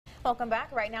Welcome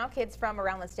back. Right now, kids from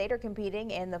around the state are competing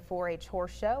in the 4-H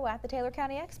horse show at the Taylor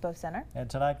County Expo Center. And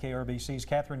tonight, KRBC's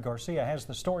Catherine Garcia has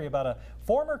the story about a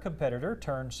former competitor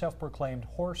turned self-proclaimed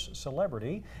horse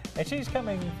celebrity, and she's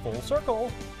coming full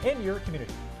circle in your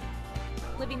community.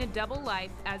 Living a double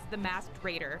life as the Masked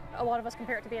Raider. A lot of us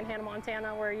compare it to being Hannah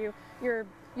Montana, where you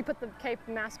put the cape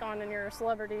and mask on and you're a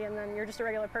celebrity, and then you're just a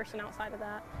regular person outside of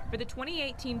that. For the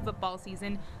 2018 football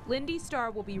season, Lindy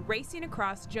Starr will be racing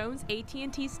across Jones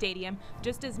AT&T Stadium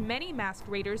just as many Masked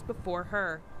Raiders before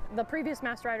her. The previous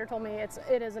Masked Rider told me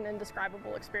it is an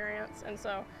indescribable experience, and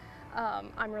so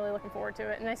I'm really looking forward to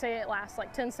it. And they say it lasts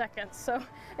like 10 seconds, so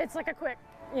it's like a quick,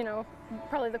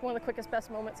 probably one of the quickest,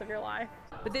 best moments of your life.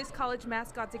 But this college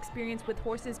mascot's experience with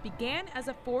horses began as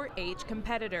a 4-H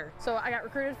competitor. So I got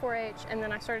recruited 4-H, and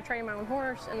then I started training my own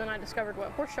horse, and then I discovered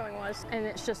what horse showing was, and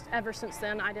it's just ever since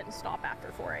then I didn't stop after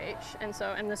 4-H,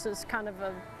 and this is kind of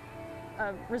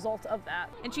a result of that.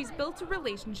 And she's built a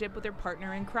relationship with her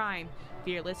partner in crime,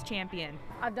 Fearless Champion.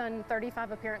 I've done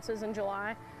 35 appearances in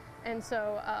July. And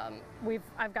so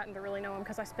I've gotten to really know him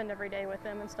because I spend every day with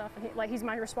him and stuff. And he's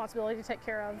my responsibility to take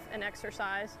care of and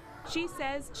exercise. She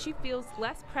says she feels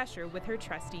less pressure with her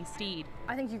trusty steed.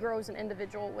 I think you grow as an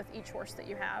individual with each horse that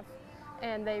you have,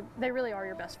 and they really are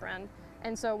your best friend.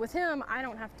 And so with him, I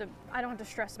don't have to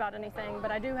stress about anything, but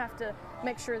I do have to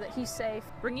make sure that he's safe.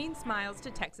 Bringing smiles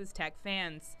to Texas Tech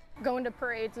fans. Going to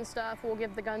parades and stuff, we'll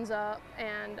give the guns up,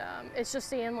 and it's just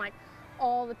seeing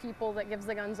all the people that gives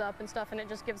the guns up and stuff, and it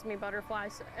just gives me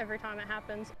butterflies every time it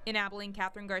happens. In Abilene,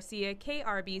 Catherine Garcia,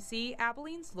 KRBC,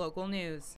 Abilene's local news.